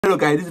Hello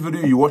guys, this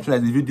video you watching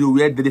is the video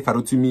where Dele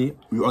Farotimi,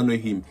 we all know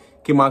him,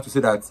 came out to say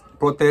that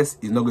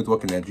protest is not going to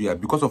work in Nigeria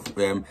because of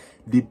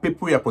the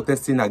people you are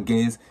protesting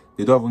against.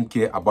 They don't even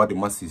care about the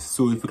masses.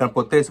 So if you can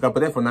protest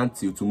from now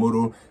till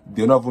tomorrow.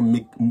 They don't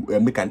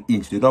even make an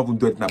inch. They don't even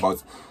do anything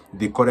about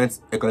the current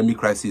economic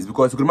crisis.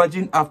 Because you can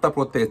imagine after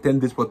protest, 10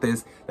 days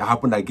protest that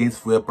happened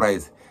against fuel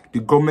price, the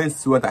government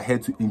went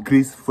ahead to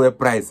increase fuel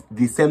price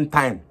the same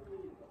time.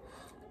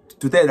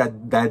 To tell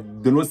that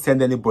they don't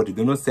send anybody,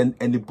 they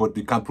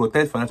can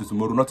protest for now till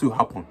tomorrow, nothing will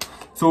happen.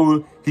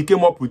 So he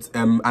came up with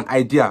an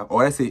idea,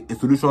 or let's say a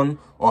solution,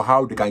 or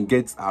how they can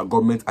get our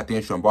government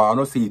attention. But I'll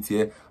not say it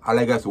here. I'd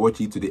like guys to watch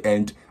it to the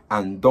end,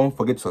 and don't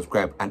forget to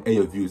subscribe and air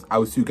your views. I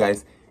will see you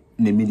guys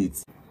in a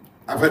minute.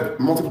 I've heard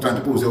multiple times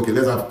people say, okay,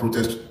 let's have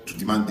protest to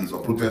demand this or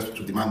protest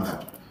to demand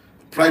that.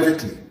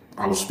 Privately,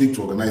 I will speak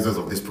to organizers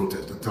of this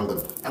protest and tell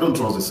them, I don't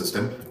trust the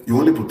system. You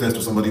only protest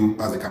to somebody who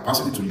has the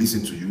capacity to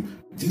listen to you.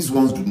 These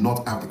ones do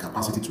not have the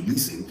capacity to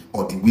listen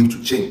or the will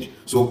to change.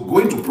 So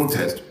going to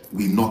protest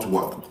will not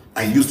work.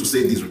 I used to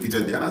say this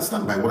repeatedly, and I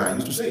stand by what I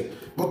used to say.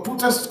 But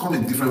protests come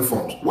in different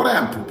forms. What I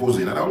am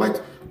proposing, and I would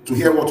like to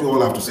hear what you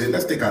all have to say.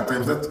 Let's take our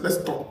time,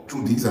 let's talk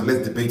through this and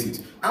let's debate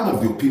it. I'm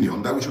of the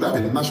opinion that we should have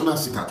a national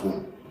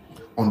sit-at-home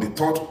on the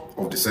 3rd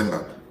of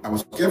December. I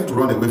was careful to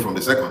run away from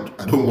the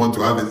 2nd. I don't want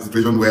to have a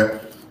situation where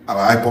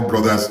our IPOB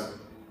brothers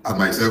and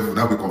myself will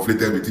now be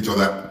conflicted with each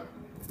other.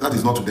 That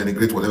is not to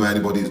denigrate whatever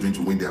anybody is doing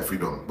to win their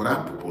freedom. But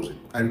I'm proposing,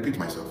 I repeat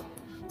myself,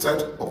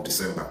 3rd of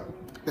December,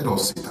 let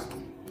us sit at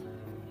home.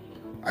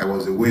 I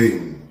was away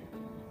in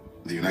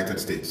the United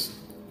States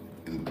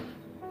in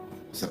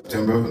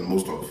September and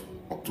most of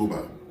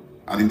October.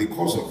 And in the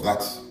course of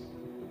that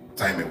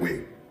time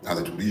away, as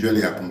it would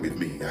usually happen with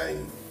me, I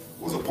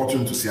was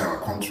opportune to see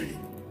our country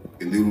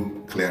a little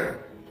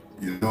clearer.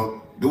 You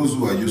know, those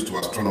who are used to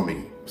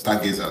astronomy,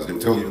 stargazers, they'll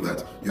tell you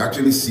that you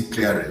actually see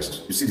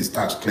clearest, you see the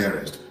stars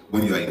clearest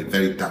when you are in a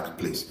very dark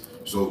place.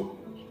 So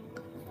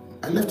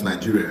I left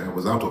Nigeria, I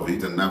was out of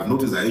it, and I've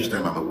noticed that each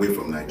time I'm away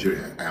from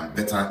Nigeria, I am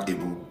better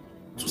able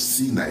to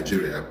see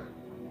Nigeria,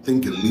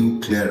 think a little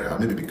clearer,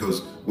 maybe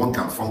because one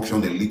can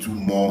function a little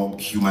more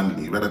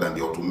humanly rather than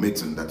the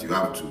automaton that you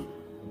have to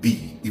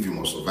be if you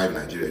must survive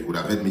Nigeria. You would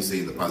have heard me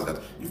say in the past that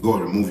you've got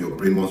to remove your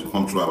brain once you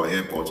come through our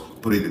airport,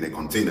 put it in a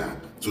container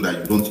so that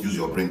you don't use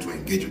your brain to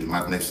engage with the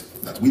madness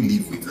that we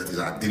live with, that is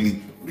our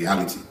daily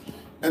reality.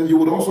 And you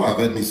would also have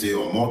heard me say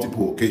on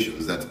multiple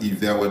occasions that if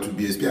there were to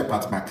be a spare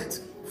part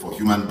market for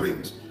human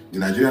brains, the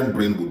Nigerian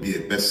brain would be a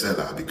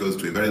bestseller because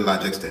to a very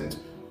large extent,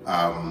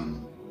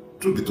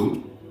 truth be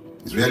told,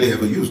 it's rarely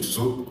ever used.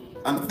 So,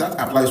 and that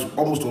applies to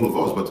almost all of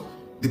us. But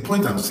the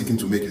point I'm seeking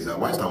to make is that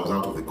whilst I was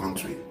out of the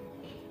country,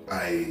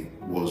 I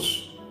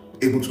was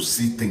able to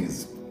see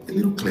things a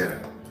little clearer,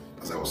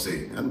 as I was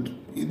saying. And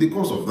in the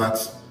course of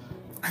that,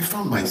 I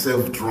found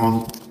myself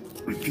drawn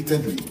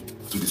repeatedly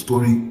to the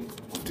story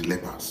of the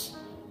lepers,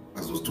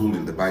 as was told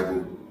in the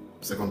Bible,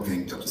 2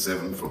 Kings chapter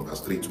 7 from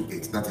verse 3 to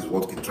 8. That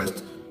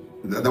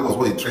was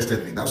what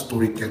interested me. That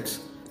story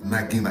kept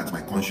nagging at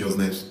my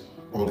consciousness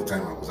all the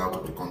time I was out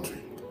of the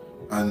country.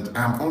 And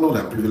I'm honored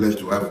and privileged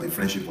to have the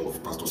friendship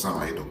of Pastor Sam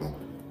Ayedogun.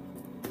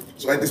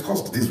 So I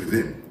discussed this with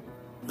him.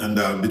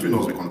 And between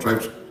us, we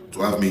contrived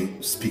to have me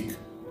speak.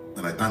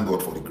 And I thank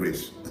God for the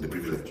grace and the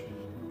privilege.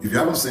 If you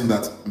haven't seen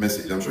that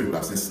message, I'm sure you would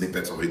have seen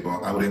snippets of it,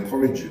 but I would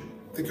encourage you,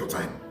 take your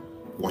time,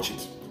 watch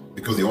it.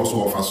 Because it also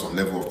offers some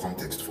level of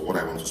context for what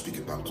I want to speak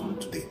about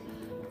today.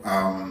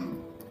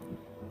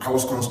 I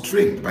was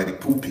constrained by the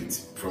pulpit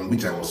from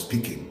which I was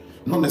speaking,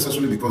 not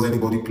necessarily because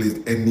anybody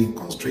placed any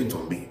constraint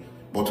on me,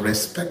 but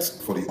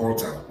respect for the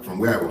altar from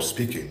where I was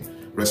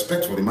speaking,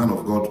 respect for the man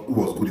of God who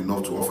was good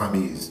enough to offer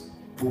me his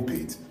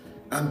pulpit,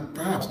 and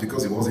perhaps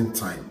because it wasn't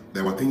time,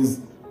 there were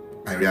things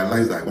I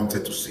realized I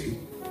wanted to say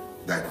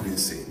that I couldn't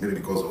say, maybe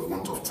because of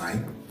want of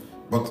time,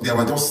 but there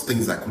were just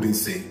things I couldn't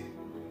say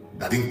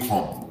that didn't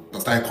come,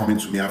 that started coming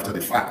to me after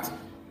the fact,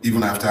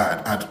 even after I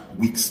had had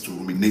weeks to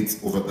ruminate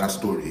over that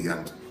story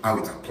and how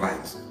it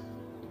applies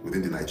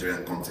within the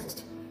Nigerian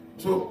context.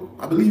 So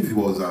I believe it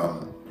was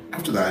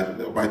after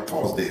that, by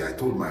Thursday, I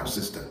told my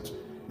assistant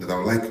that I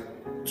would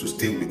like to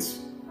stay with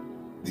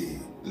the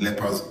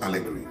lepers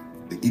allegory,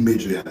 the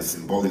imagery and the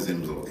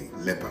symbolisms of the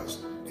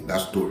lepers in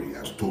that story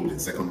as told in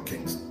 2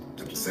 Kings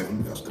chapter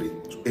 7, verse 3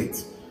 to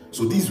 8.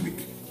 So this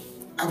week,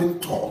 having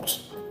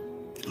talked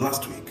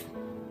last week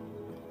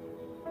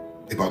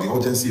about the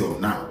urgency of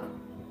now,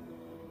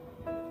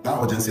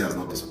 that urgency has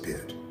not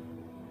disappeared.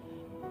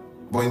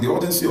 But in the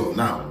urgency of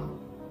now,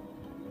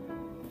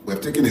 we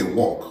have taken a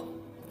walk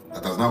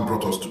that has now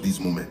brought us to this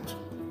moment.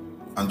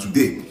 And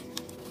today,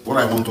 what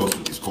I want us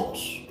to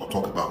discuss or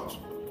talk about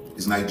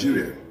is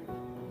Nigeria,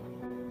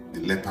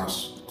 the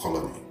lepers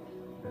colony.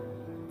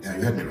 Yeah,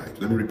 you heard me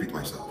right. Let me repeat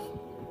myself.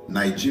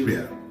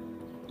 Nigeria,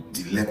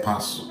 the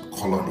lepers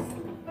colony.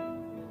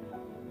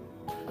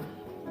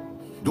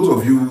 Those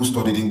of you who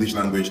studied English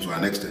language to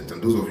an extent,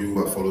 and those of you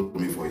who have followed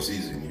me for a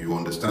season, you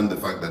understand the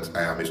fact that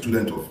I am a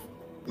student of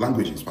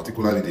languages,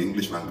 particularly the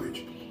English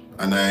language.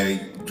 And I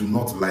do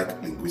not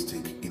like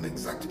linguistic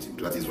inexactitude.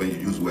 That is when you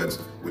use words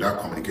without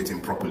communicating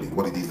properly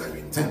what it is that you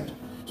intend.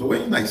 So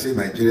when I say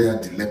Nigeria,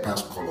 the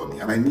lepers colony,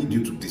 and I need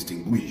you to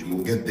distinguish, you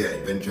will get there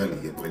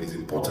eventually, but it is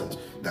important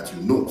that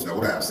you know that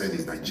what I have said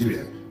is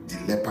Nigeria, the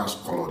lepers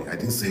colony. I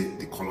didn't say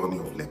the colony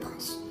of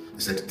lepers. I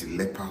said the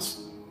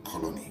lepers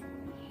colony.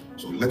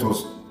 So let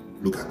us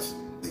look at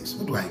this.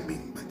 What do I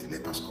mean by the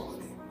lepers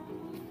colony?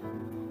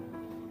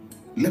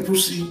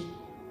 Leprosy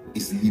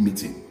is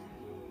limiting.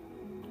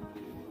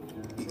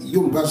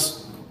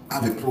 Yorubas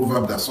have a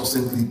proverb that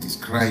succinctly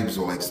describes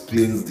or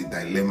explains the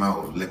dilemma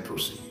of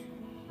leprosy.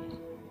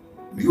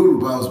 The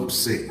Yorubas would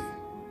say,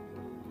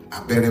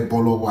 "Abere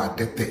bolowo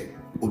adete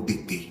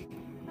odete."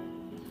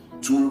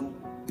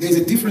 There's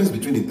a difference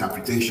between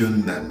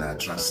interpretation and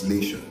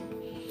translation.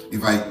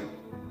 If I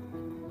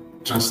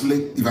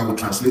would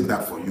translate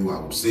that for you, I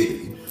would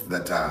say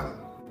that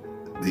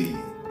the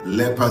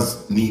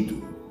leper's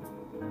needle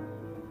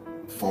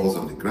falls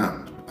on the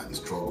ground and he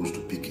struggles to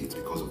pick it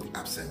because of the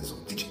absence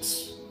of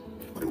digits.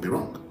 But it will be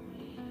wrong.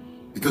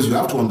 Because you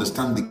have to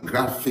understand the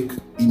graphic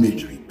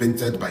imagery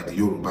painted by the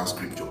Yoruba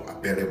scripture,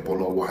 Abere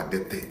bolowo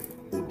adete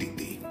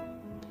odete.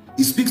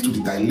 It speaks to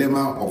the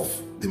dilemma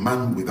of the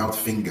man without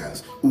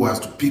fingers who has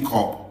to pick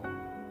up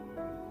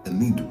a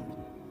needle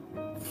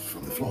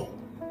from the floor.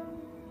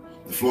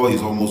 The floor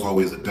is almost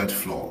always a dirt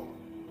floor,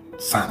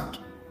 sand.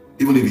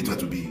 Even if it were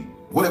to be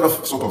whatever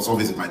sort of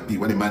surface it might be,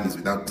 when a man is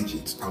without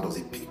digits, how does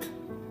he pick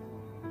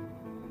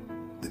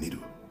the needle?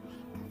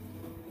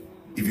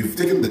 If you've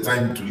taken the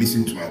time to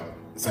listen to my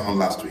sermon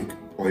last week,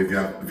 or if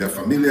you're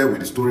familiar with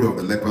the story of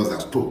the lepers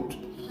as told,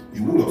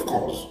 you will of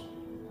course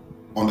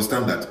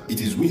understand that it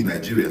is we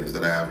Nigerians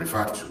that I have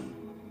referred to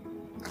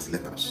as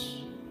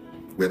lepers.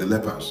 We're the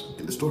lepers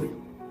in the story.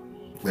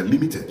 We're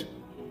limited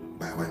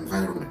by our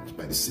environment,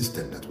 by the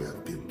system that we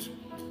have built.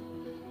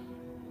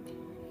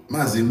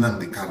 Mazi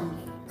Nnamdi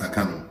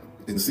Kanu,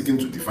 in seeking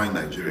to define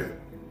Nigeria,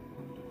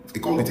 he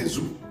called it a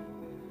zoo.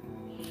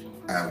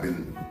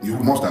 You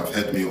must have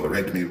heard me or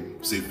read me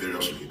say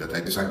variously that I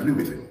disagree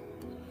with him.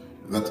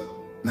 That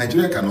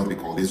Nigeria cannot be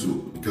called a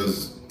zoo,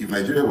 because if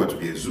Nigeria were to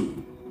be a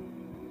zoo,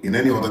 in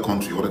any other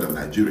country other than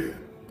Nigeria,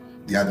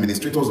 the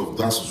administrators of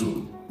that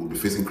zoo would be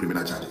facing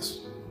criminal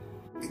charges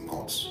in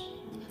courts.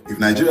 If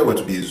Nigeria were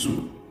to be a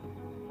zoo,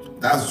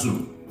 that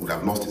zoo would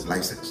have lost its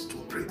license to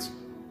operate.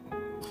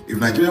 If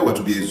Nigeria were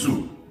to be a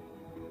zoo,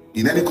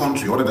 in any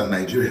country other than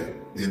Nigeria,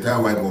 the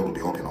entire wide world would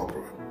be up in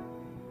uproar.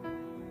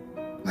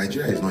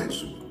 Nigeria is not a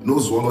zoo. No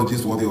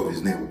zoologist worthy of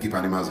his name will keep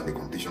animals in the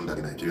condition that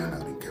the Nigerian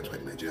has been kept by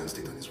the Nigerian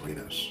state and its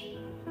rulers.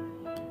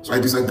 So I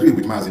disagree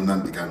with Mazi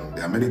Nnamdi Kanu.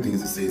 There are many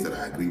things he says that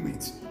I agree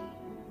with.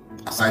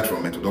 Aside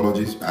from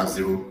methodologies, I have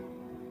zero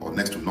or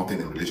next to nothing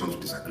in relation to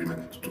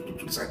disagreement,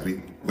 to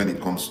disagree when it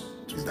comes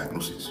to his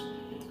diagnosis.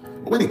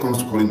 But when it comes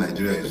to calling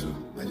Nigeria a zoo,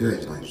 Nigeria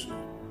is not a zoo.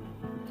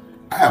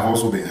 I have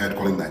also been heard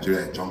calling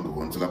Nigeria a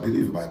jungle until I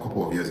believe by a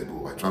couple of years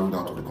ago, I traveled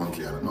out of the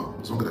country, and no,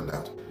 it's longer than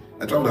that.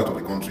 I traveled out of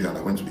the country and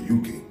I went to the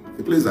UK,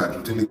 a place that I'd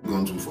routinely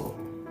gone to for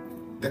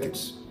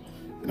decades.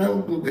 You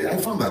know, I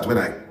found that when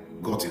I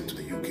got into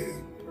the UK,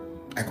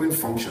 I couldn't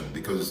function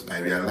because I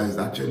realized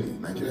actually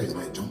Nigeria is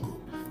not a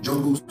jungle.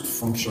 Jungles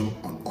function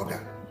on order.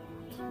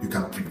 You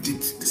can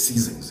predict the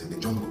seasons in the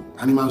jungle.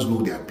 Animals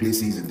know their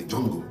places in the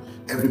jungle.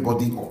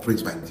 Everybody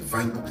operates by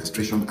divine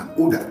orchestration and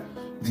order.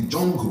 The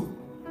jungle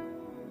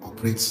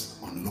operates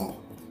on law.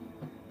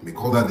 We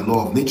call that the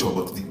law of nature,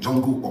 but the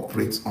jungle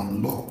operates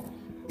on law.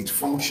 It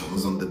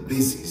functions on the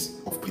basis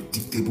of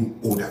predictable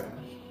order.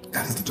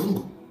 That is the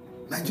jungle.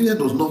 Nigeria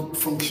does not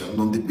function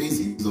on the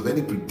basis of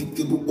any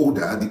predictable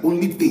order. The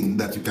only thing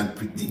that you can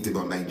predict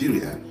about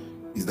Nigeria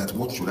is that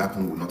what should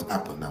happen will not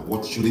happen, and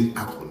what shouldn't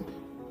happen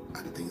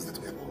are the things that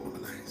we have all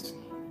normalized.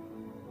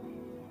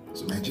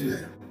 So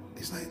Nigeria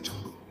is not a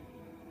jungle.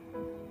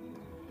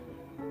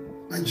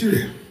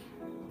 Nigeria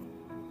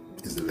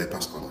is the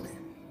leper's colony.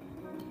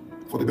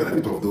 For the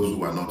benefit of those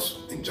who are not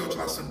in church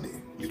last Sunday,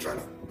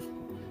 literally,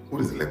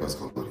 what is the leper's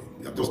colony?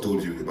 I've just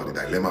told you about the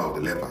dilemma of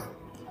the leper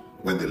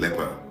when the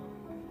leper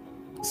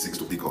seeks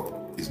to pick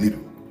up his needle.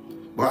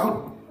 But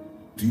how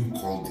do you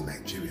call the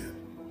Nigerian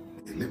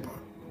a leper?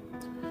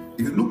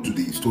 If you look to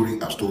the story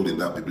as told in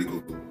that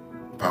biblical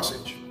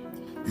passage,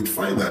 you'd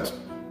find that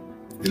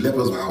the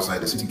lepers were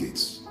outside the city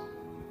gates.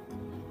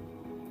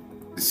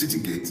 The city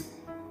gate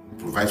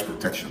provides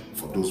protection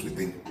for those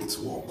within its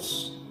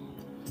walls.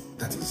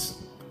 That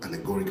is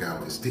allegorical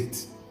of a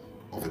state,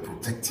 of a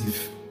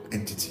protective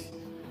entity.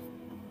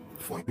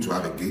 For you to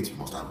have a gate, you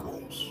must have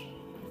walls.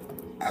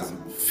 As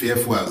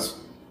fearful as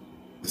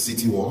the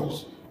city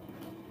was,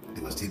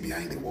 they were still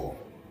behind the wall.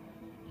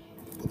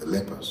 But the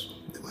lepers,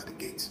 they were at the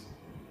gate.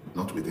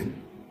 Not within,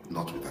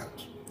 not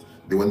without.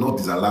 They were not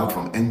disallowed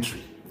from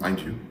entry, mind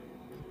you.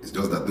 It's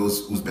just that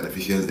those whose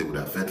beneficiaries they would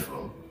have fed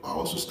from are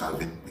also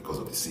starving because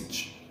of the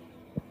siege.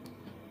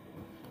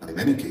 And in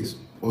any case,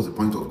 what was the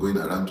point of going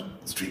around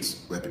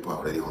streets where people are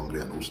already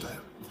hungry and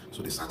hostile?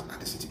 So they sat at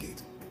the city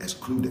gate,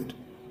 excluded.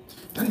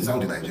 That is how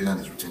the Nigerian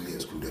is routinely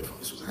excluded from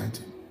the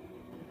society.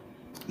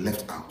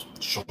 Left out,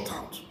 shut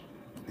out.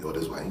 The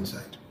others were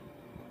inside.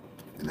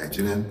 The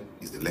Nigerian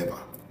is the leper,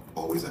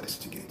 always at the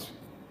city gate.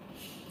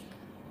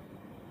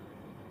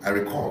 I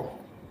recall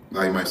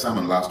that in my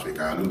sermon last week,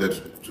 I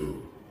alluded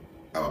to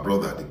our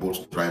brother, the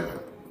boat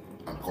driver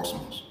and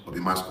Cosmos, or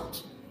the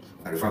mascot.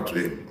 I referred to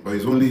him, but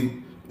it's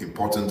only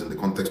important in the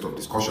context of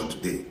discussion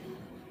today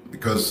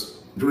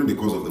because during the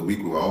course of the week,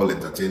 we were all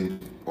entertained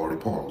or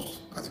repulsed,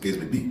 as the case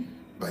may be,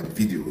 by the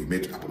video we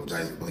made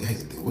apologizing. But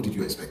here's the thing, what did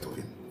you expect of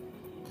him?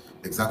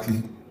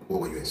 Exactly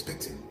what were you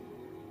expecting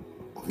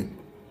of him?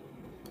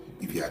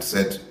 If he had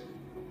said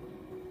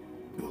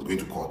he was going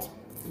to court,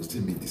 he would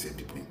still meet the same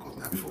people in court.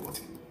 Now, have you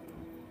forgotten?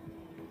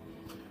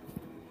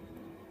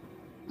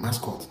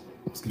 Mascot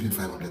was given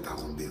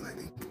 500,000 bail, I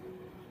think.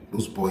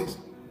 Those boys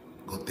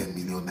got 10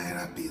 million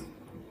naira bail.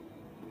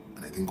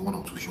 And I think 1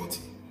 or 2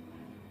 shorty.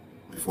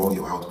 Before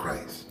your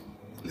outcries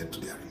led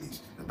to their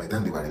release. And by the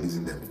time they were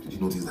releasing them, did you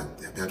notice that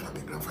they appeared to have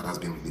been grandfathers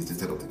being released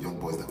instead of the young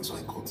boys that we saw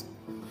in court?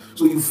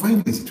 So you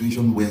find a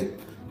situation where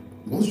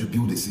once you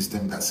build a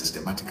system that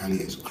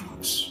systematically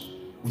excludes,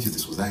 which is the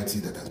society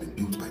that has been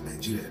built by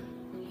Nigeria,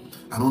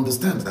 and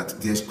understand that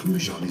the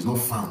exclusion is not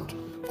found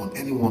on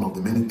any one of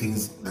the many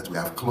things that we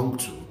have clung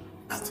to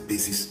as the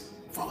basis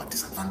for our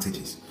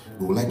disadvantages.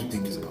 We would like to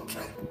think it's about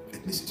tribe,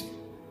 ethnicity,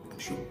 I'm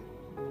sure.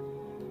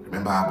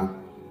 Remember Abu,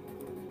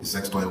 the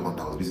sex toy one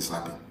that was busy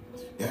slapping?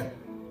 Yeah,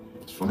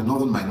 it's from a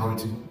northern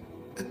minority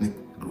ethnic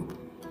group,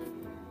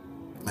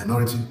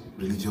 minority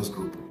religious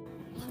group,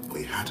 but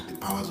he had the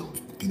powers of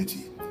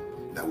impunity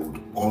that we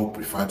would all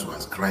prefer to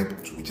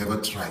ascribe to whichever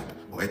tribe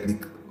or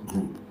ethnic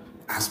group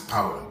has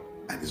power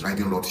and is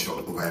riding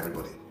roughshod over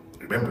everybody.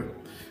 Remember,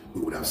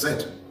 we would have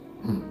said,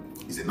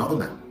 he's a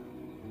northerner.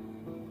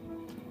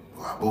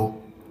 For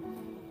Abo,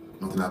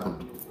 nothing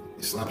happened.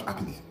 He slapped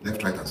happily,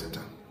 left, right, and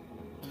center.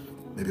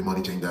 Maybe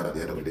money changed out at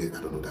the end of the day, I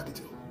don't know that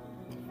detail.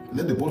 And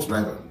then the boat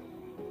driver,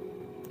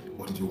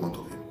 what did you want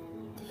of him?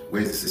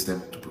 Where is the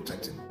system to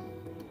protect him?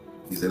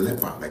 He's a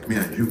leper like me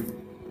and you.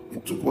 He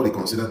took what he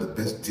considered the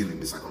best deal in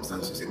the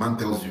circumstances. A man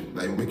tells you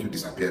that he'll make you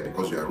disappear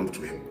because you are rude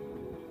to him.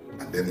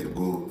 And then you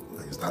go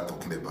and you start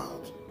talking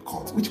about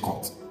court. Which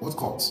court? What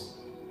courts?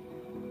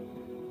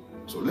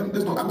 So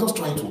let's not, I'm just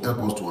trying to help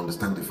us to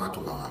understand the fact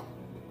of our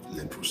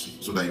leprosy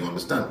so that you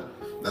understand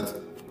that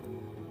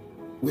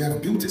we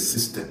have built a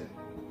system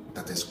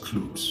that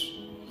excludes.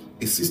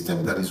 A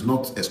system that is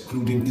not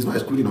excluding, is not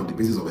excluding on the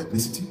basis of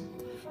ethnicity.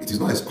 It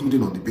is not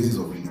excluding on the basis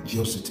of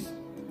religiosity.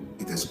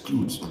 It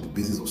excludes on the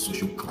basis of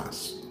social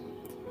class.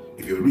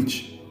 If you're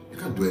rich, you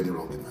can't do any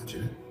wrong in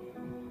Nigeria.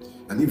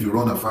 And if you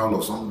run afoul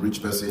of some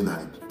rich person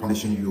and it's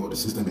punishing you, or the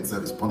system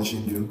itself is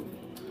punishing you,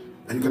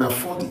 and you can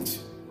afford it,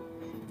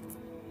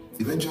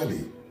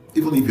 eventually,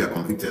 even if you are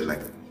convicted,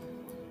 like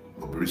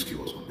Bobrisky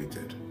was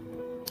convicted,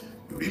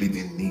 you really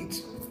didn't need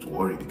to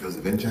worry because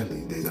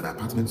eventually there is an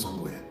apartment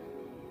somewhere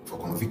for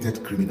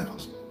convicted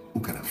criminals who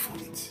can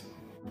afford it.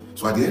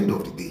 So at the end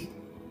of the day,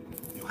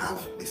 you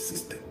have a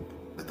system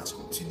that has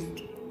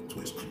continued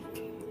to exclude.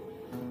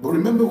 But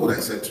remember what I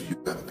said to you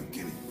at the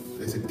beginning.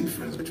 There's a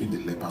difference between the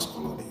lepers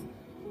colony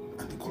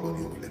and the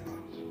colony of lepers.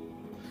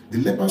 The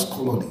lepers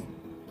colony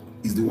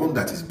is the one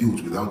that is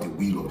built without the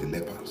will of the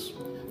lepers,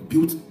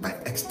 built by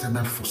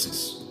external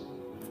forces,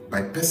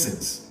 by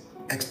persons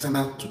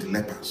external to the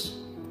lepers.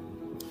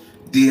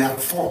 They are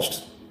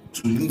forced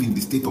to live in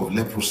the state of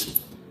leprosy.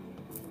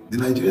 The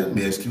Nigerian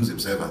may excuse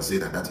himself and say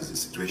that that is the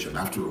situation.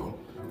 After all,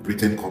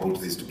 Britain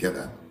cobbled this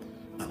together.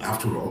 And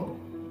after all,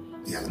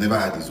 he has never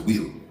had his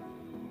will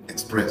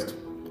expressed.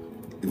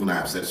 Even I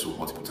have said so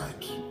multiple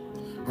times.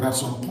 But at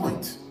some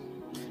point,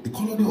 the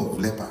colony of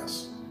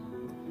lepers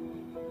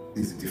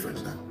is the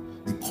difference now.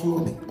 The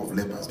colony of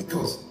lepers,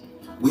 because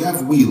we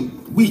have will.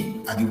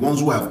 We are the ones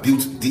who have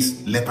built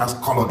this lepers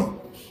colony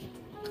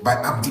by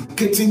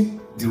abdicating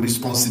the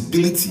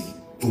responsibility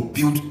to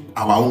build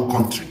our own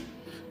country.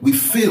 We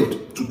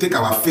failed to take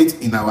our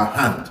fate in our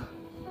hand.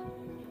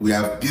 We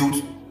have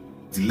built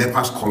the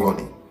lepers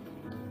colony.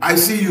 I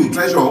see you,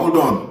 Treasure, hold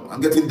on,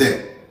 I'm getting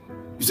there.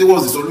 You say,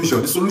 what's the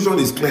solution? The solution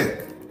is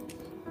clear.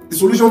 The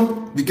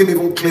solution became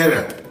even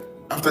clearer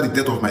after the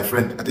death of my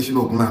friend,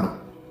 Adeshino Ogunlano.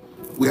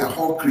 We are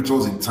all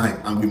creatures in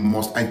time, and we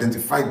must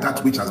identify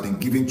that which has been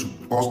given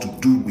to us to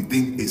do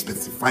within a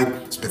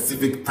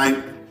specific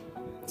time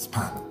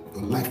span,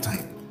 your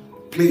lifetime.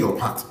 Play your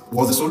part.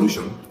 What's the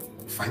solution?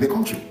 Find a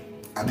country.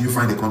 How do you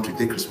find a country?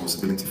 Take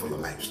responsibility for your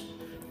lives.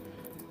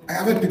 I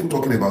have heard people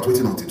talking about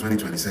waiting until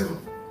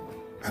 2027.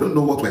 I don't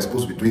know what we're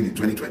supposed to be doing in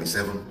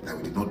 2027 that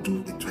we did not do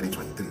in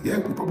 2023. Yeah,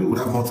 we probably would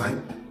have more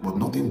time, but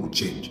nothing would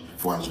change.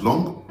 For as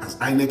long as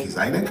INEC is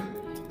INEC,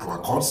 our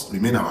courts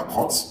remain our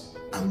courts,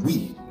 and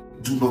we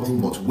do nothing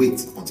but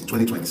wait until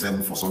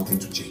 2027 for something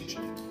to change.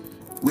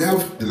 We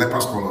have the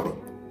lepers colony,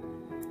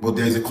 but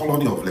there is a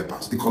colony of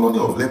lepers. The colony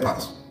of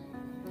lepers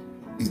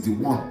is the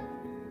one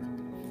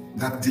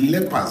that the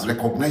lepers,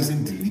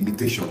 recognizing the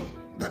limitation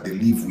that they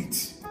live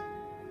with,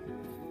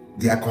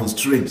 they are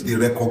constrained, they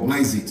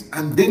recognize it,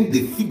 and then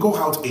they figure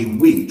out a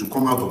way to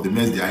come out of the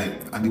mess they are in.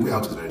 And the way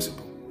out is very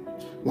simple.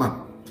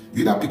 One,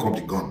 you either pick up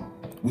the gun,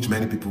 which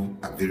many people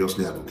have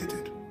variously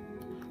advocated,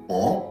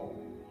 or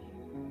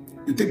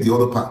you take the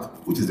other path,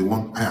 which is the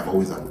one I have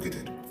always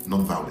advocated,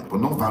 non-violent.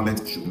 But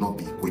non-violent should not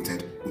be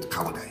equated with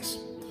cowardice.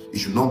 It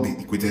should not be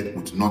equated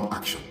with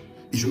non-action.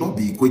 It should not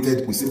be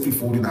equated with simply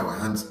folding our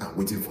hands and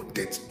waiting for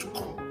death to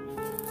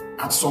come.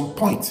 At some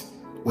point,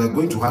 we're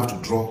going to have to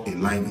draw a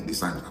line in the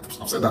sand.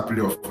 I've said that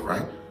pretty often,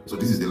 right? So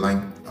this is the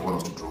line I want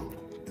us to draw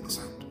in the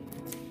sand.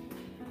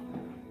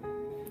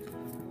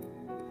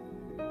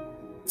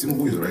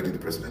 Tinubu is already the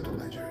president of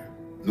Nigeria.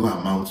 No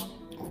amount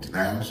of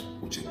denials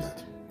will change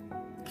that.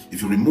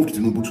 If you removed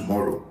Tinubu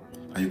tomorrow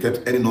and you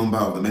kept any number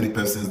of the many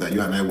persons that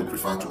you and I would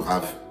prefer to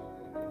have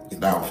in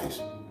that office,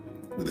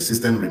 with the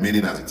system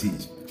remaining as it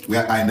is,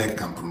 where INEC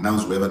can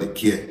pronounce whoever they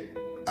care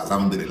as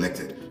having been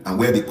elected, and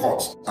where the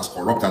courts, as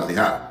corrupt as they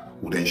are,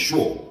 would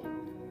ensure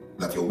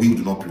that your will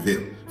do not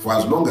prevail. For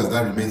as long as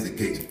that remains the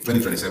case,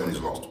 2027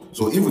 is lost.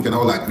 So if we can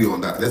all agree on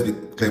that, let's be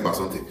clear about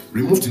something.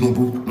 Remove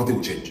Tinubu, nothing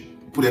will change.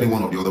 Put any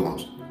one of the other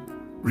ones.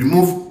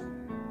 Remove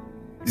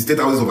the state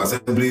houses of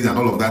assemblies and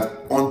all of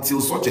that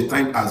until such a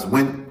time as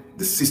when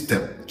the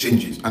system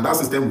changes. And that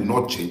system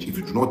will not change if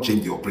you do not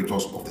change the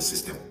operators of the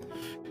system.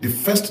 The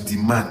first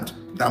demand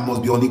that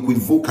must be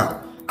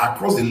unequivocal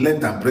across the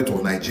length and breadth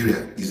of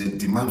Nigeria is a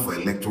demand for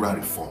electoral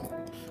reform.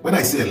 When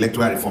I say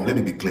electoral reform, let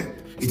me be clear.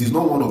 It is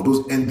not one of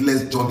those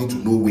endless journey to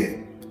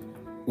nowhere.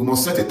 We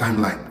must set a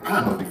timeline. I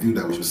am of the view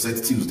that we should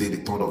set Tuesday, the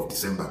 3rd of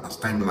December as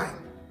timeline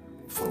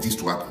for this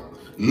to happen.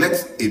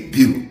 Let a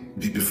bill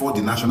be before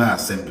the National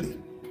Assembly,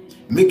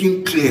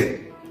 making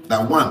clear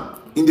that one,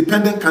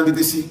 independent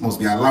candidacy must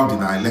be allowed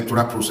in our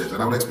electoral process.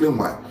 And I will explain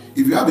why.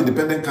 If you have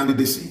independent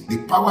candidacy, the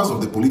powers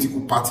of the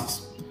political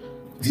parties,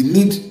 the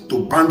need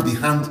to band the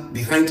hand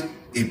behind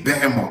a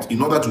behemoth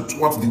in order to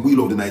thwart the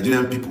will of the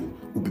Nigerian people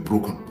will be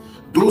broken.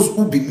 Those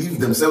who believe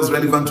themselves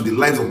relevant to the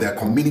lives of their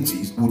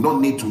communities will not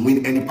need to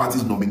win any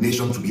party's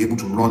nomination to be able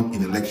to run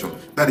in election.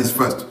 That is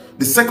first.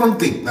 The second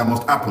thing that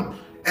must happen,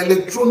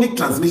 electronic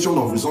transmission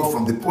of results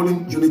from the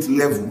polling unit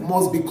level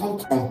must become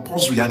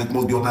compulsory, and it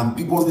must be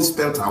unambiguously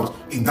spelled out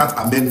in that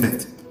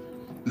amendment.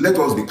 Let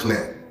us be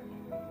clear.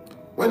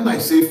 When I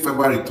say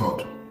February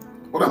 3rd,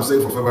 what I'm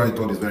saying for February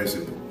 3rd is very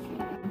simple.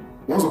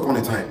 Once upon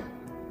a time,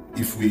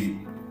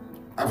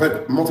 I've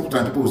heard multiple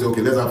times people will say,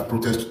 okay, let's have a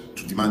protest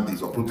to demand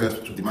this or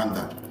protest to demand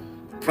that.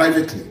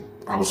 Privately,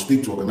 I will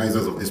speak to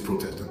organizers of this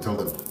protest and tell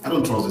them, I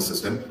don't trust the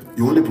system.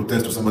 You only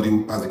protest to somebody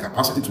who has the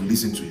capacity to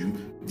listen to you.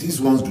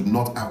 These ones do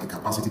not have the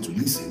capacity to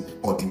listen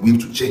or the will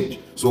to change.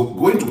 So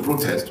going to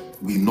protest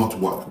will not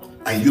work.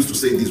 I used to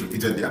say this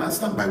repeatedly, and I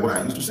stand by what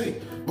I used to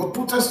say. But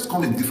protests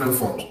come in different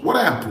forms. What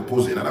I am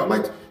proposing, and I would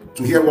like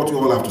to hear what you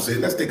all have to say.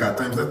 Let's take our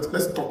time,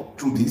 let's talk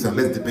through this and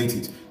let's debate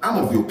it. I'm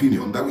of the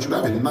opinion that we should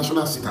have a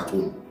national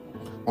sit-at-home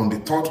on the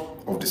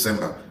 3rd of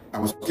December. I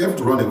was careful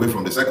to run away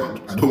from the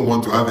 2nd. I don't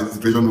want to have a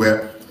situation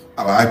where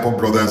our IPOB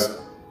brothers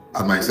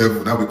and myself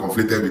will now be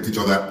conflicted with each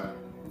other.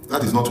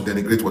 That is not to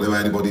denigrate whatever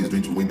anybody is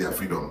doing to win their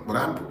freedom. But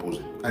I am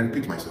proposing, I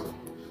repeat myself,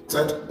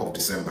 3rd of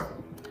December,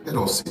 let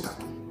us sit at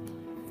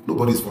home.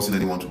 Nobody is forcing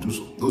anyone to do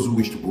so. Those who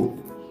wish to go,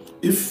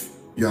 if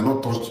you are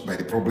not touched by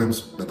the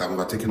problems that have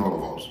overtaken all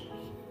of us,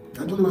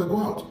 then don't go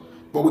out.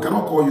 But we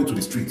cannot call you to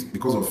the street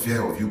because of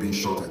fear of you being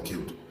shot and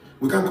killed.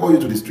 We can't call you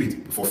to the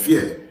street for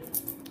fear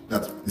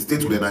that the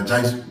state will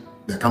energize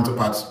their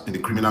counterparts in the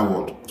criminal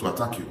world to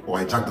attack you or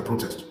hijack the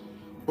protest.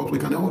 But we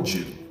can urge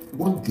you,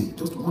 one day,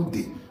 just one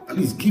day, at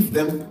least give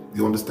them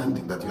the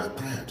understanding that you are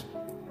tired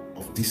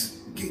of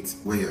this gate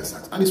where you are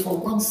sat. And it's for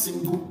one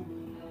single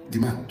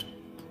demand: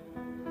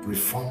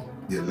 reform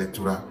the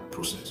electoral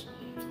process.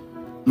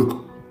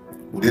 Look,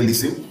 will they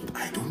listen?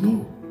 I don't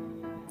know.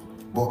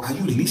 But are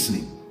you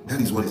listening?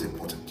 That is what is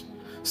important.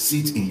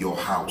 Sit in your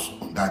house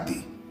on that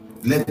day.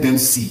 Let them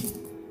see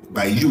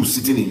by you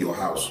sitting in your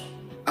house.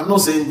 I'm not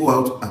saying go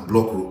out and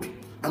block road.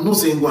 I'm not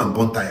saying go and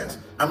burn tires.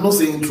 I'm not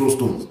saying throw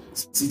stones.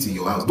 Sit in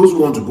your house. Those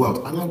who want to go out,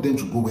 allow them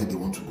to go where they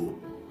want to go.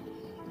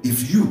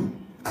 If you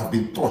have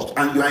been touched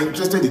and you are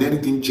interested in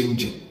anything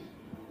changing,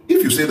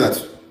 if you say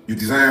that you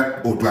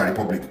desire Odua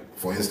Republic,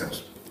 for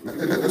instance,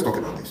 let's talk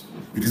about this.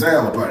 You desire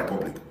Odua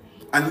Republic,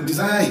 and you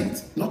desire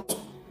it not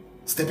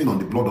stepping on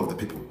the blood of the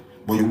people,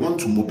 but you want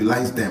to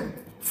mobilize them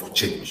for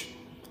change,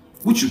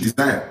 which you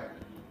desire.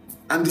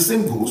 And the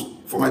same goes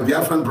for my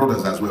Biafran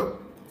brothers as well.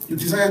 You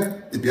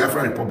desire the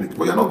Biafran Republic,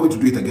 but you're not going to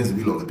do it against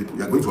the will of the people.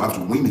 You're going to have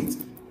to win it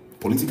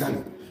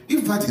politically.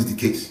 If that is the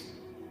case,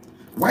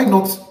 why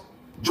not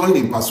join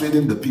in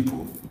persuading the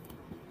people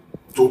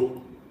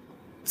to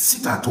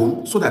sit at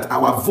home so that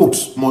our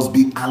votes must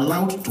be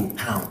allowed to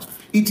count?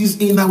 It is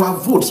in our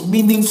votes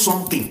meaning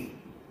something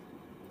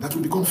that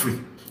will become free.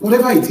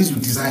 Whatever it is you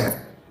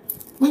desire,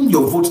 when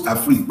your votes are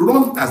free,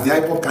 run as the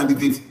IPOB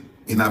candidate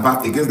in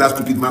Aba against that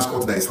stupid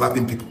mascot that is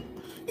slapping people.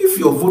 If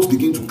your votes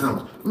begin to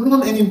count,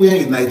 run anywhere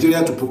in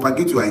Nigeria to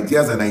propagate your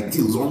ideas and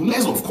ideals,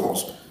 unless, of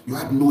course, you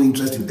had no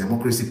interest in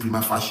democracy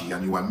prima facie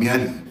and you are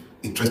merely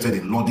interested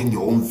in lording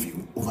your own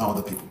view over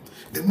other people.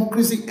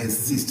 Democracy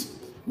exists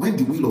when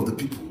the will of the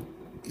people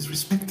is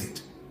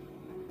respected.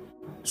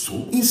 So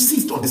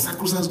insist on the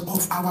sacrosanct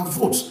of our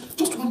votes.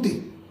 Just one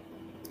day.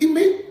 It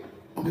may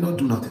or may not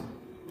do nothing.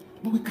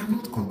 But we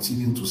cannot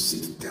continue to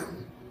sit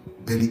down,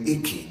 belly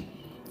aching,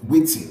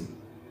 waiting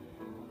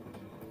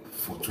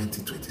for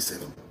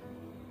 2027.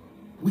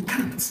 We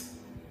can't.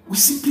 We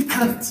simply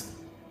can't.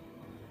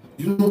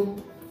 You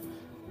know,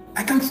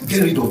 I can't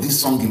get rid of this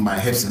song in my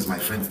head since my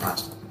friend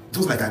passed.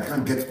 Just like I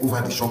can't get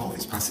over the shock of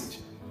his passage.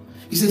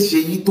 He says, do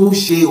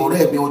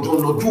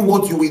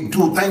what you will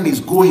do. Time is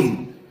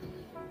going.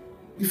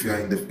 If you are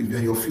in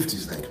your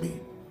 50s like me,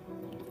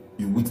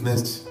 you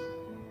witnessed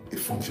a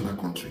functional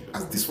country.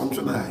 As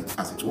dysfunctional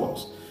as it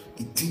was,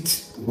 it did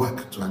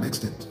work to an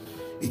extent.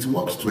 It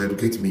worked to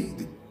educate me,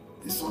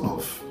 the son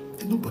of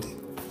nobody.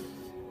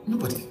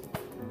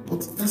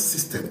 But that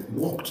system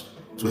worked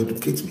to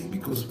educate me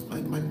because my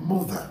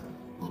mother,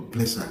 God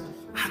bless her,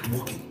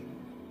 hardworking,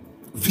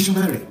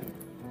 visionary.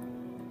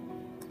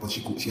 But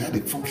she had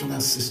a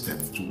functional system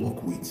to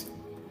work with.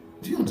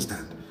 Do you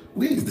understand?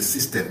 Where is the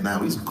system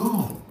now? It's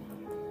gone.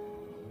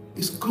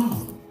 It's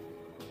gone.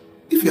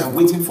 If you are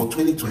waiting for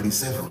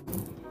 2027,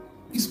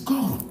 it's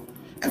gone.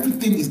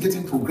 Everything is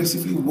getting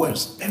progressively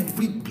worse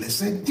every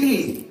blessed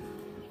day.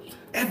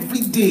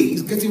 Every day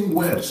is getting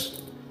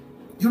worse.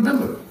 You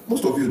remember,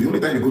 most of you, the only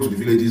time you go to the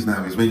villages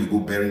now is when you go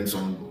burying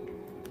some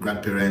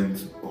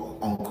grandparent or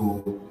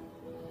uncle.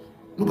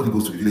 Nobody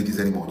goes to the villages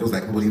anymore. Just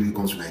like nobody really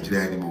comes to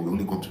Nigeria anymore. We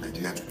only come to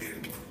Nigeria to bury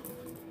people.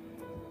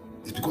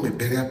 It's become a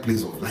burial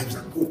place of lives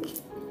and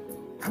hopes.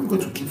 Are we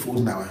going to keep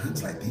folding our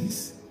hands like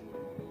this?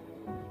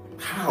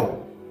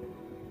 How?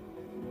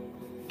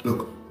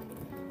 Look,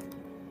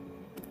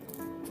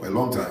 for a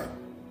long time,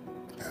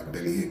 I have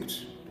belly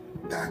ached,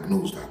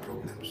 diagnosed our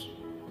problems,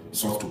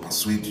 sought to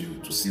persuade you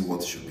to see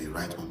what should be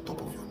right on top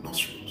of your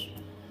nostrils.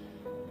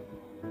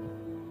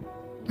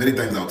 Many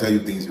times I'll tell you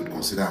things you'd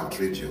consider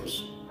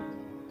outrageous.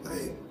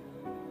 Hey,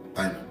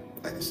 time,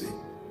 like they say,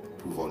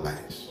 prove all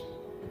lies.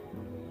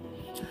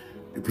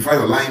 You prefer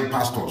your lying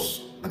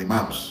pastors and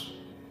imams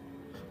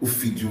who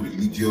feed you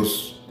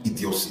religious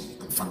idiocy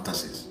and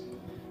fantasies.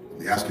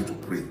 They ask you to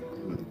pray.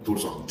 Told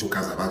some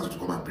jokers about you to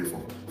come and pray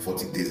for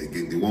 40 days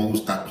again. The one who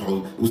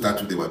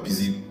started, they were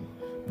busy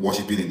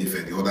worshiping in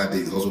Ife. The other day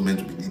is also meant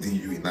to be leading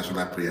you in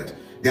national prayers.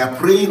 They are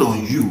praying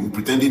on you,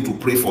 pretending to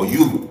pray for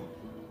you.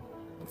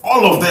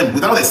 All of them,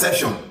 without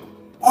exception.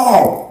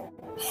 All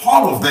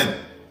of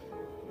them.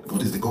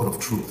 God is the God of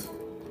truth.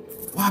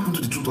 What happened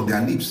to the truth on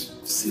their lips?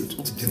 Sealed.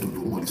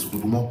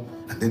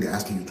 And then they're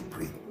asking you to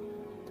pray.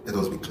 Let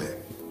us be clear.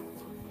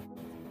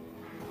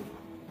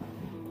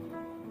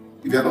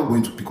 If you are not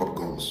going to pick up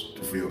guns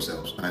to free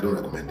yourselves, and I don't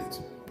recommend it,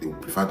 they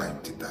would prefer that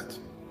you did that.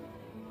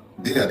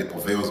 They are the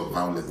purveyors of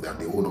violence, and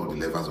they own all the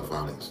levers of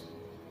violence.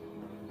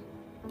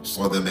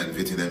 Saw them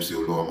elevating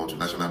MCO Oluomo to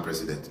national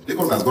president.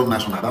 Lagos has gone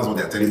national, that's what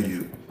they're telling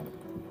you.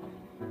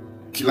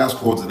 Killer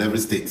squads in every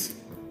state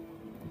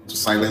to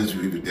silence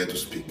you if you dare to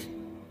speak.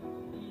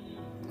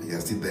 And you're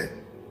still there,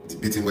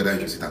 debating whether you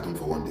should sit at home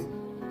for one day.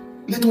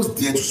 Let us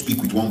dare to speak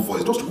with one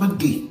voice, just one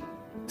day.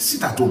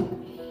 Sit at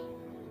home.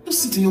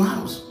 Just sit in your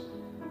house.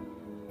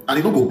 And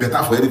it will go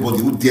better for anybody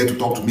who dare to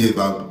talk to me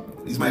about,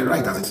 it's my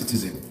right as a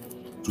citizen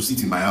to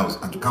sit in my house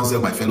and to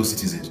counsel my fellow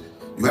citizens.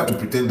 You have to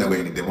pretend that we're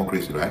in a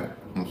democracy, right?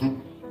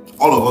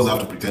 All of us have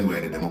to pretend we're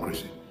in a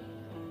democracy.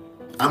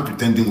 I'm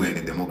pretending we're in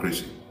a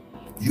democracy.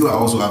 You are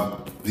also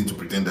having to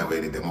pretend that we're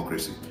in a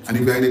democracy. And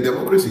if we're in a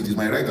democracy, it is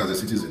my right as a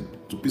citizen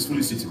to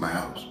peacefully sit in my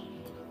house.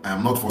 I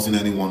am not forcing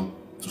anyone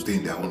to stay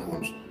in their own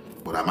homes.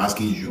 But I'm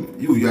asking you,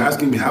 you're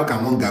asking me, how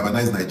can one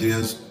galvanize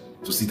Nigerians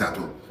to sit at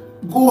home?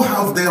 Go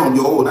out there on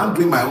your own. I'm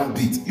doing my own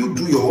bit. You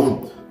do your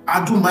own.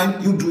 I do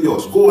mine, you do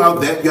yours. Go out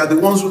there. You are the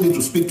ones who need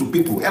to speak to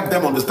people. Help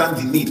them understand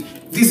the need.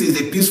 This is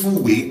a peaceful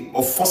way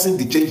of forcing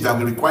the change that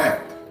we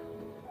require.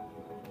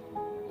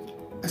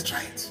 Let's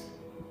try it.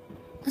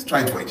 Let's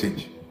try it for a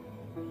change.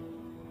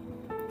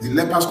 The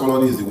lepers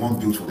colony is the one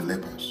built for the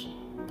lepers.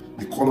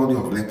 The colony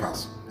of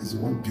lepers is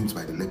the one built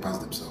by the lepers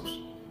themselves.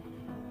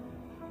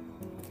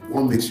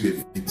 One makes you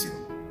a victim.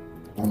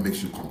 One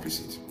makes you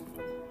complicit.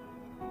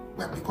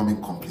 We are becoming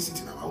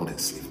complicit in our own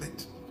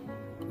enslavement,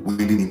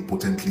 wailing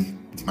impotently,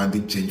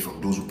 demanding change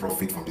from those who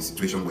profit from the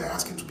situation we are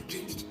asking to be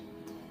changed.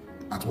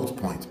 At what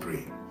point,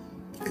 pray?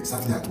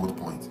 Exactly at what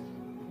point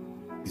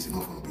is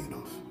enough going to be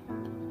enough?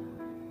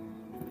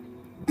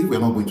 If we're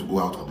not going to go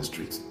out on the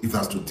streets, if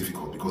that's too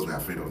difficult because we're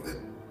afraid of them,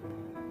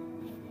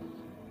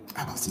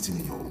 how about sitting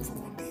in your home for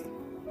one day?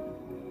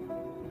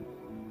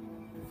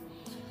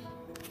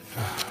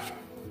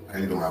 I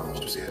really don't have much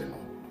to say anymore.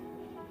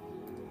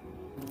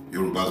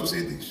 Yorùbá will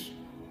say this.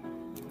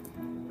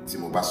 Tí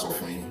mo bá sọ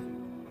fún yín,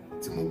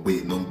 tí mo gbé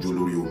iná jó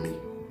lórí omi,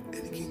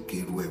 ẹni kí n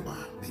kéru ẹ̀wà,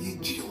 ẹyẹ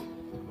jiyàn.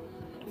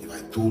 If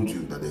I told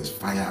you that there's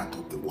fire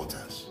atop the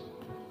waters,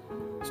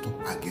 stop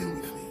arguing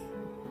with me.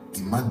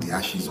 Demand the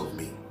ashes of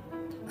me.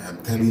 I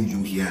am telling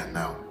you here and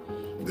now,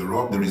 the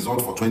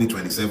result for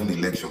 2027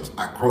 elections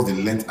across the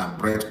length and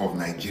breadth of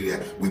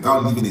Nigeria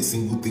without leaving a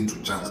single thing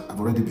to chance have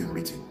already been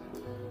written.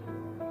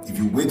 If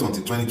you wait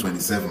until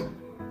 2027,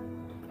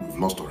 we've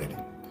lost already.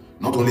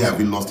 Not only have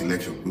we lost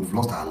election, we've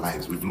lost our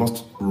lives, we've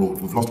lost road,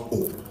 we've lost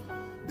hope.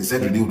 They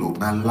said renewed hope.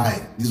 Now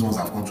lie, these ones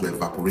have come to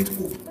evaporate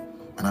hope.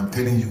 And I'm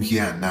telling you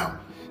here and now,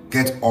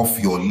 get off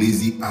your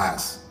lazy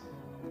ass.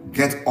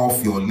 Get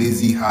off your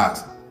lazy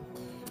ass.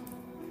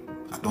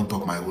 I don't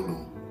talk my own.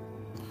 No.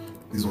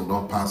 This one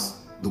don't pass.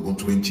 Don't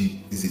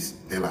 20. This is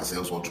tell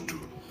ourselves what to do.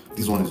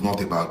 This one is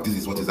not about this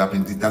is what is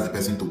happening. That's the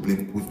person to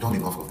blame. We've done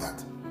enough of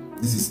that.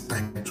 This is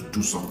time to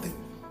do something.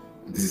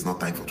 This is not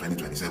time for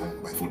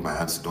 2027. I fold my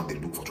hands, don't they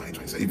look for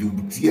 2027. If you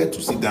dare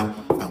to sit down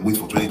and wait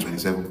for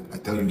 2027, I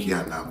tell you here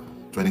and now,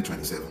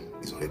 2027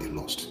 is already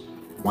lost.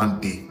 One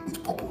day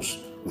with purpose.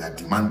 We are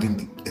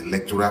demanding the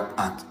Electoral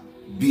Act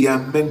be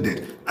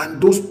amended.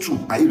 And those two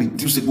are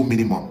irreducible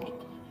minimum.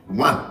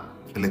 One,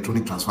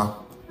 electronic transfer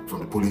from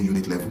the polling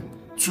unit level.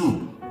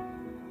 Two,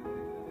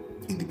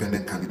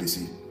 independent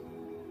candidacy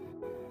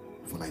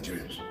for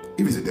Nigerians.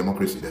 If it's a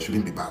democracy, there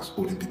shouldn't be bars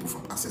holding people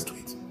from access to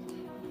it.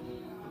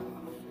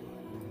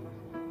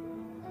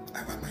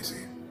 I've had my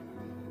say,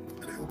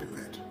 and I hope you've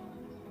heard.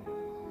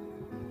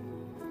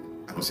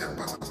 I don't say I'm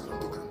pastors, I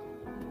don't talk.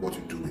 What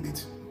you do with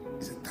it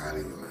is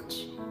entirely in your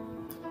hands.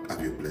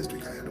 Have you a blessed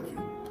week ahead of you?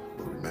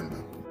 But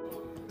remember,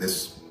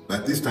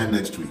 like this time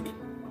next week,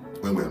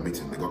 when we are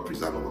meeting, may God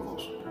preserve all of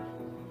us.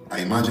 I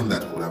imagine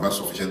that we will have had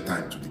sufficient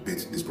time to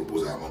debate this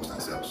proposal amongst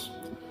ourselves.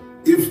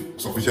 If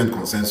sufficient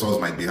consensus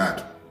might be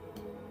had,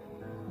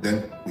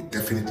 then we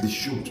definitely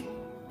should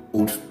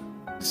hold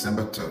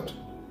December 3rd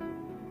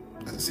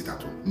as a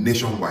sit-at-home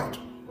nationwide.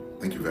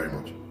 Thank you very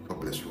much. God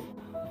bless you all.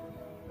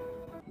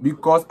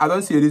 Because I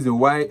don't see a reason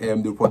why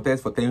the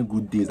protest for 10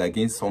 good days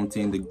against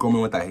something the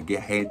government want to get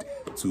ahead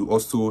to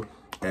also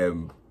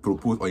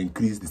propose or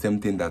increase the same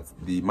thing that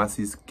the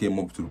masses came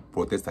up to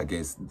protest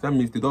against. That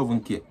means they don't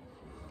even care.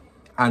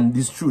 And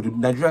it's true, the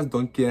Nigerians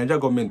don't care, Nigerian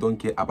government don't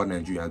care about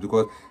Nigerians,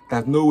 because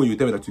there's no way you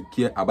tell me that you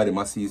care about the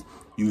masses.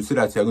 You say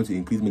that you are going to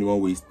increase minimum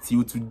wage.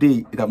 Till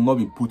today, it have not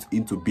been put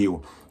into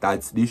bill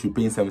that they should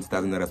pay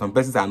 70,000 naira. Some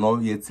persons are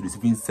not yet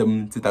receiving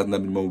 70,000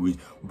 minimum wage,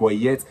 but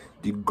yet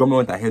the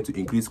government are here to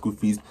increase school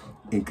fees,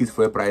 increase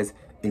fuel price,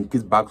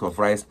 increase bags of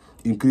rice,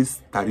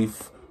 increase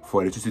tariff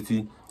for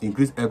electricity,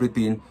 increase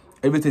everything.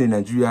 Everything in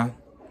Nigeria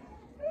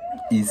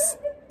is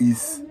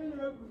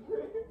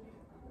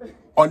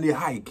on a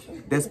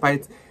hike,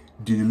 despite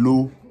the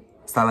low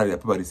salary that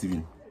people are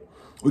receiving.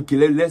 Okay,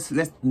 let's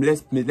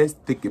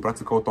take a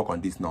practical talk on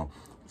this now.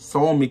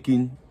 Someone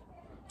making,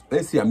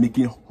 let's say I'm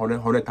making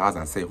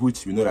 100,000,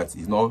 which you know that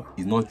is not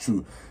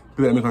true.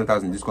 People that make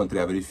 100,000 in this country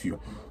are very few.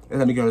 Let's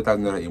say I'm making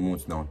 100,000 a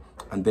month now,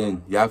 and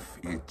then you have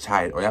a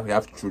child or you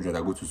have children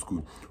that go to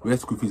school, where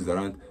school fees is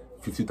around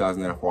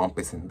 50,000 naira for one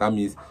person. That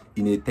means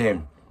in a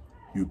term,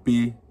 you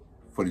pay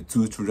for the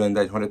two children,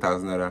 that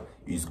 100,000 naira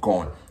is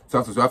gone.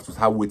 So you have to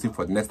start waiting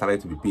for the next salary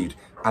to be paid.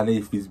 And then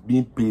if it's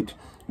being paid,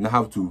 you now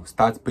have to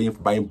start paying for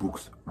buying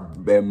books,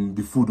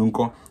 the food,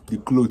 the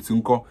clothes,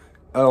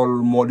 all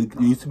more. You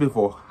used to pay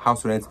for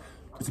house rent,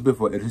 you used to pay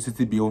for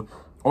electricity bill.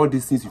 All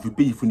these things, if you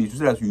pay, if you need,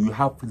 so that you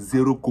have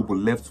 0 kobo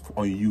left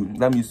on you.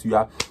 That means you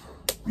are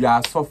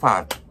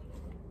suffered.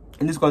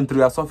 In this country,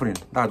 we are suffering.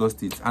 That's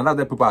just it. And that's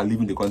why people are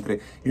leaving the country.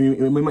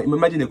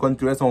 Imagine a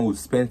country where someone would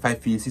spend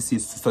 5 years, 6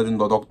 years studying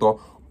the doctor,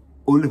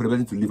 only for the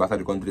person to live outside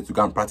the country to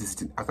go and practice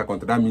it in outside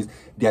country. That means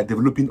they are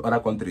developing other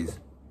countries.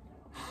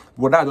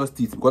 But that's just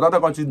it. Because other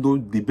countries know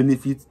the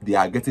benefit they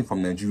are getting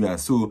from Nigeria.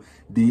 So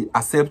they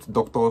accept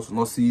doctors,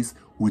 nurses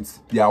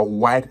with their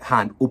wide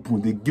hand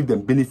open. They give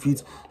them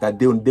benefits that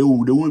they won't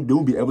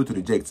be able to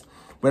reject.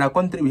 But in our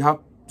country, we have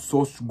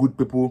such good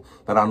people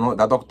that are not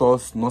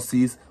doctors,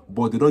 nurses,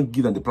 but they don't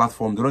give them the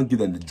platform, they don't give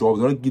them the job,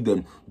 they don't give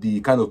them the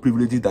kind of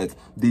privileges that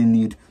they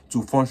need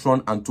to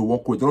function and to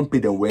work with. They don't pay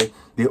them well,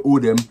 they owe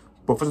them.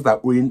 Professors are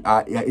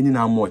earning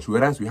how much,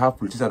 whereas we have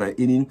politicians that are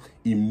earning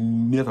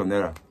in millions of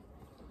naira.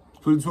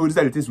 So these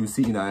are the things we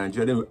see in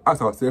Nigeria. Then we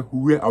ask ourselves,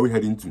 where are we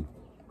heading to?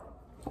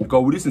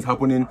 Because with this things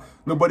happening,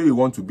 nobody will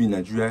want to be in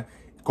Nigeria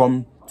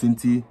come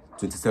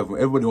 2027.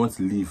 Everybody wants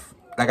to leave.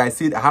 Like I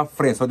said, I have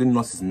friends studying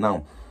nurses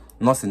now.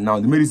 Nursing now.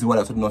 The main reason why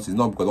I study nursing is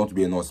not because I want to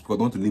be a nurse, because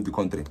I want to leave the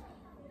country.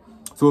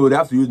 So they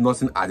have to use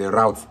nursing as a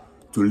route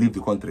to leave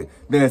the country.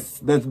 Then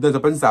some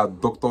persons are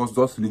doctors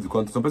just to leave the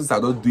country. Some persons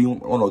are just doing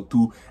 1 or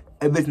 2.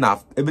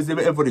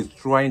 Everybody is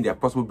trying their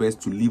possible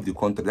best to leave the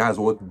country. That's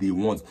what they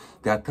want.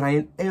 They are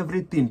trying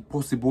everything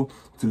possible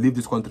to leave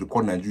this country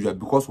called Nigeria.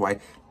 Because why?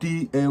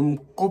 The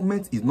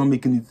government is not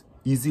making it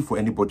easy for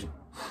anybody.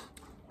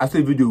 I saw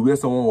a video where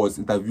someone was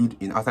interviewed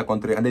in outside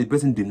country and the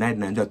person denied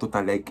Nigeria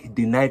totally, like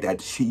denied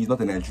that she is not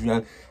a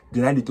Nigerian,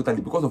 denied it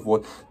totally. Because of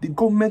what? The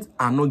government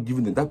are not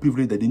giving them that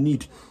privilege that they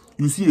need.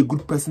 You see a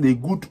good person, a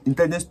good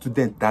intelligent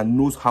student that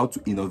knows how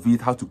to innovate,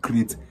 how to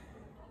create,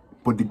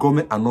 but the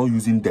government are not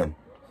using them.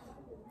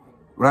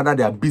 Rather,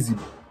 they are busy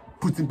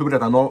putting people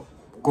that are not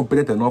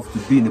competent enough to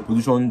be in a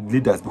position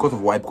leaders. Because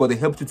of why? Because they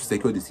helped you to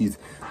secure the seats.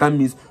 That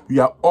means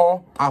you are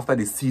all after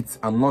the seats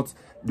and not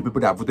the people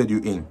that voted you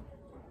in.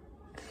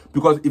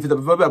 Because if the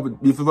people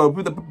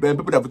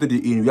that voted you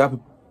in, you have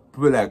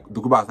people like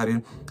Dokuba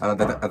Asarin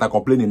that are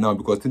complaining now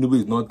because Tinubu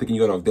is not taking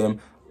care of them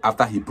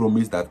after he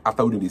promised that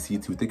after winning the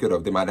seat, he will take care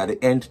of them. And at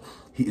the end,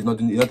 he is not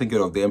taking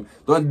care of them.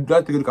 Don't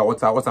take a look at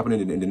what's happening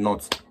in the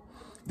north.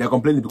 They're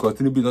complaining because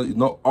Tinubu is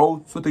not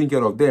also taking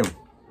care of them.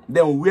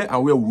 Then where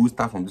will we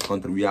start from this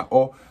country? We are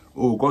all,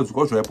 oh, God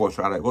should help us,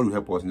 right? God will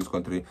help us in this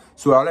country.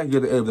 So I'd like to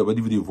get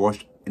everybody video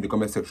watched in the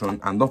comment section,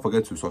 and don't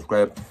forget to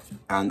subscribe,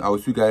 and I will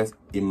see you guys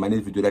in my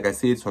next video. Like I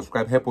said,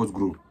 subscribe, help us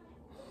grow.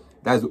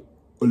 That's the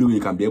only way you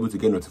can be able to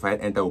get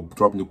notified and I will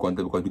drop new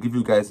content, because we give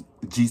you guys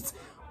gist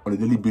on a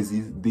daily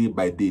basis, day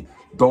by day.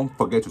 Don't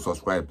forget to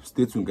subscribe.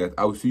 Stay tuned, guys.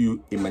 I will see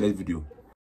you in my next video.